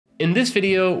In this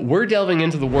video, we're delving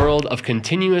into the world of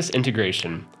continuous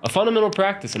integration, a fundamental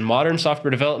practice in modern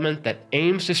software development that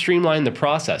aims to streamline the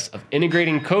process of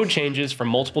integrating code changes from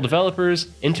multiple developers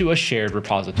into a shared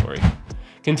repository.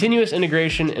 Continuous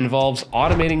integration involves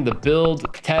automating the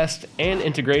build, test, and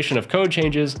integration of code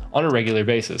changes on a regular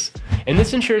basis. And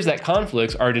this ensures that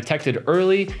conflicts are detected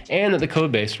early and that the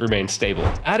codebase remains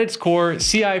stable. At its core,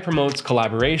 CI promotes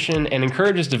collaboration and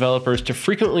encourages developers to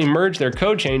frequently merge their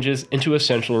code changes into a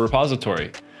central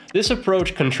repository. This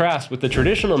approach contrasts with the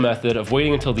traditional method of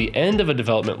waiting until the end of a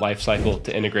development lifecycle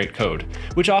to integrate code,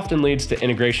 which often leads to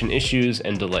integration issues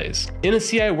and delays. In a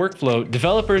CI workflow,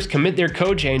 developers commit their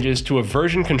code changes to a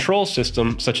version control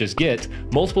system such as Git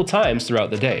multiple times throughout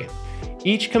the day.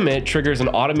 Each commit triggers an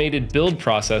automated build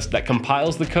process that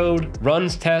compiles the code,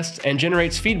 runs tests, and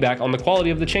generates feedback on the quality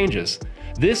of the changes.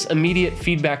 This immediate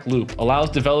feedback loop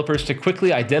allows developers to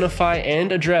quickly identify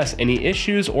and address any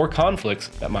issues or conflicts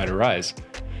that might arise.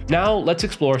 Now, let's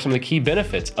explore some of the key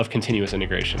benefits of continuous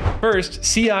integration. First,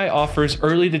 CI offers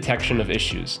early detection of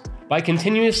issues. By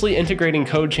continuously integrating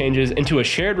code changes into a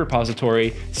shared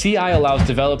repository, CI allows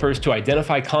developers to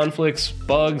identify conflicts,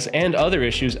 bugs, and other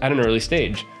issues at an early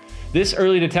stage. This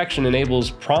early detection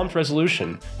enables prompt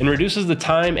resolution and reduces the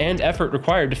time and effort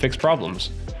required to fix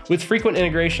problems. With frequent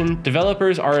integration,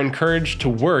 developers are encouraged to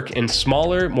work in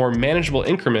smaller, more manageable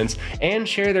increments and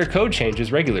share their code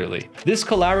changes regularly. This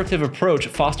collaborative approach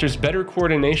fosters better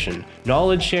coordination,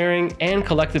 knowledge sharing, and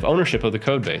collective ownership of the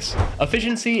codebase.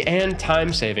 Efficiency and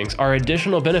time savings are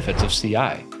additional benefits of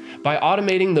CI. By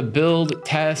automating the build,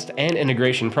 test, and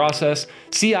integration process,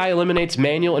 CI eliminates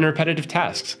manual and repetitive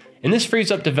tasks, and this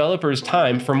frees up developers'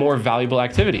 time for more valuable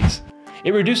activities.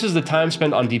 It reduces the time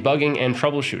spent on debugging and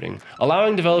troubleshooting,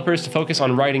 allowing developers to focus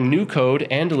on writing new code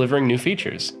and delivering new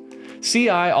features. CI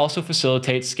also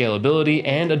facilitates scalability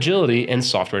and agility in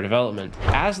software development.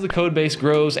 As the codebase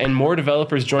grows and more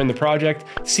developers join the project,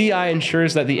 CI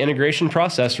ensures that the integration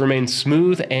process remains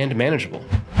smooth and manageable.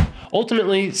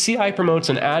 Ultimately, CI promotes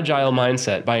an agile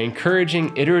mindset by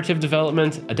encouraging iterative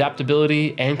development,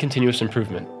 adaptability, and continuous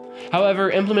improvement. However,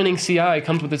 implementing CI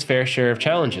comes with its fair share of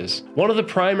challenges. One of the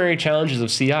primary challenges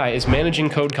of CI is managing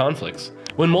code conflicts.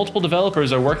 When multiple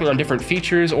developers are working on different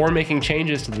features or making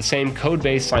changes to the same code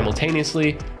base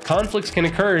simultaneously, conflicts can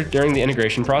occur during the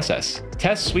integration process.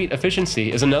 Test suite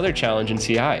efficiency is another challenge in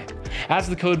CI. As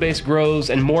the codebase grows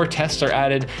and more tests are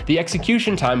added, the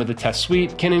execution time of the test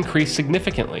suite can increase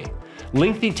significantly.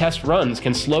 Lengthy test runs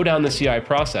can slow down the CI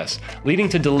process, leading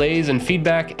to delays in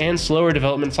feedback and slower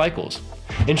development cycles.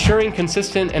 Ensuring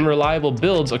consistent and reliable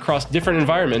builds across different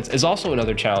environments is also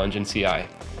another challenge in CI.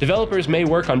 Developers may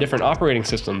work on different operating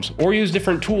systems or use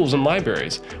different tools and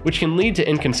libraries, which can lead to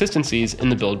inconsistencies in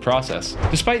the build process.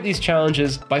 Despite these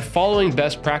challenges, by following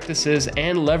best practices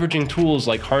and leveraging tools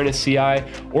like Harness CI,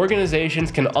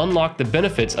 organizations can unlock the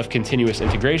benefits of continuous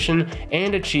integration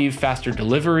and achieve faster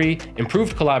delivery,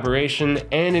 improved collaboration,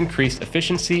 and increased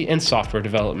efficiency in software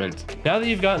development. Now that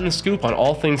you've gotten the scoop on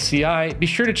all things CI, be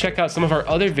sure to check out some of our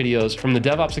other videos from the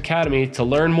DevOps Academy to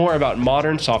learn more about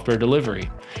modern software delivery.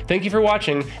 Thank you for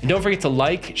watching, and don't forget to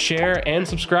like, share, and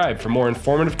subscribe for more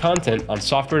informative content on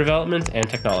software development and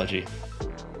technology.